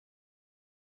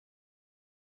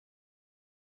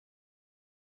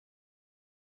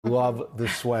Love the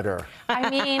sweater. I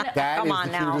mean, That come is on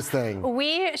the now. cutest thing.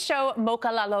 We show Mocha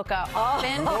La Loca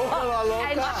often, Mocha La Loca?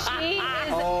 and she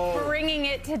is bringing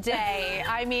it today.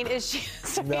 I mean, is she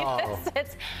sweet? No.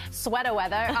 It's sweater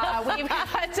weather. We've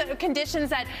got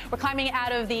conditions that we're climbing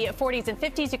out of the 40s and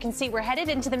 50s. You can see we're headed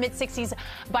into the mid-60s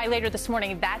by later this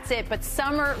morning. That's it. But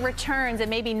summer returns, and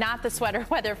maybe not the sweater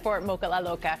weather for Mocha La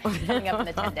Loca coming up in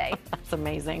the 10-day. That's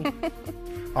amazing.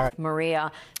 All right.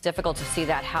 Maria, difficult to see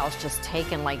that house just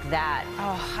taken like that.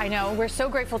 Oh, I know. We're so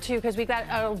grateful, too, because we've got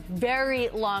a very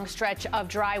long stretch of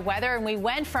dry weather, and we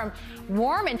went from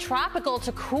warm and tropical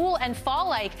to cool and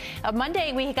fall-like.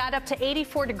 Monday, we got up to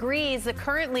 84 degrees.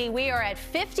 Currently, we are at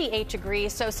 58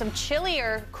 degrees, so some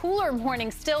chillier, cooler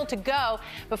mornings still to go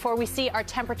before we see our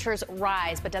temperatures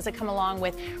rise. But does it come along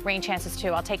with rain chances, too?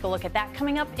 I'll take a look at that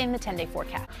coming up in the 10-day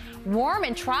forecast. Warm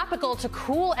and tropical to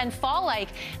cool and fall-like.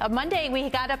 Monday, we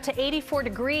got up to 84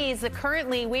 degrees.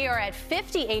 Currently, we are at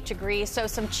 58 degrees, so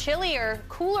some chillier,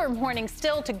 cooler mornings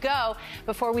still to go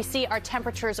before we see our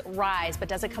temperatures rise. But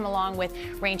does it come along with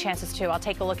rain chances, too? I'll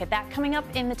take a look at that coming up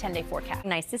in the 10-day forecast.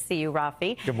 Nice to see you,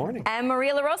 Rafi. Good morning. And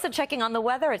Maria LaRosa checking on the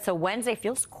weather. It's a Wednesday.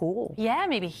 Feels cool. Yeah,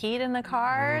 maybe heat in the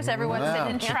cars. Everyone's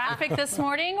sitting in traffic this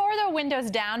morning, or the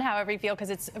windows down, however you feel, because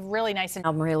it's really nice. And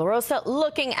Maria LaRosa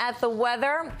looking at the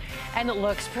weather. And it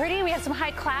looks pretty. We have some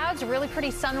high clouds, a really pretty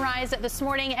sunrise this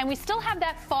morning, and we still have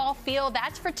that fall feel.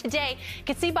 That's for today. You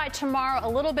can see by tomorrow a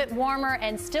little bit warmer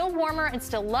and still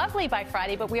lovely by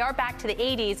Friday, but we are back to the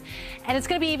 80s, and it's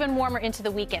going to be even warmer into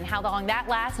the weekend. How long that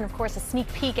lasts, and of course a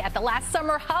sneak peek at the last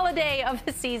summer holiday of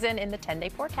the season in the 10-day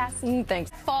forecast.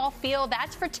 Thanks. Fall feel.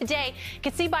 That's for today. You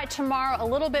can see by tomorrow a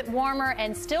little bit warmer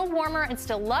and still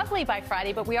lovely by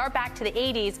Friday, but we are back to the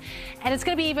 80s, and it's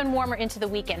going to be even warmer into the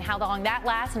weekend. How long that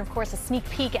lasts, and of course a sneak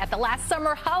peek at the last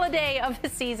summer holiday of the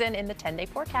season in the 10-day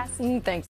forecast. Thanks.